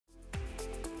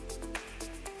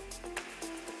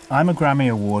I'm a Grammy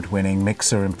Award-winning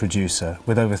mixer and producer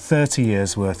with over 30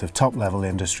 years worth of top-level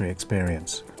industry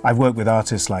experience. I've worked with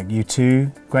artists like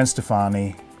U2, Gwen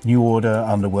Stefani, New Order,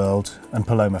 Underworld and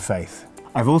Paloma Faith.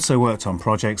 I've also worked on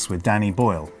projects with Danny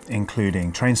Boyle,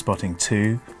 including Trainspotting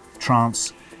 2,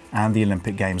 Trance and the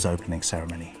Olympic Games opening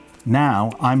ceremony.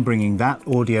 Now I'm bringing that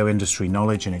audio industry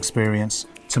knowledge and experience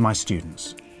to my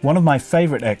students. One of my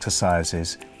favourite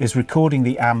exercises is recording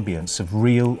the ambience of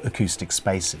real acoustic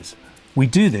spaces. We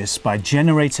do this by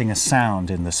generating a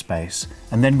sound in the space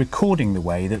and then recording the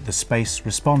way that the space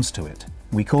responds to it.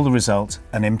 We call the result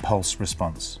an impulse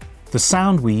response. The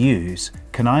sound we use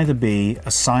can either be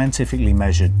a scientifically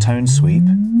measured tone sweep,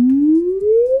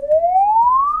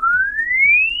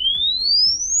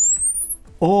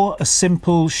 or a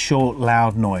simple, short,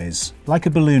 loud noise, like a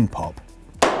balloon pop.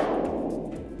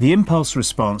 The impulse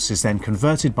response is then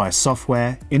converted by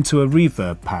software into a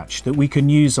reverb patch that we can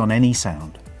use on any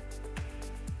sound.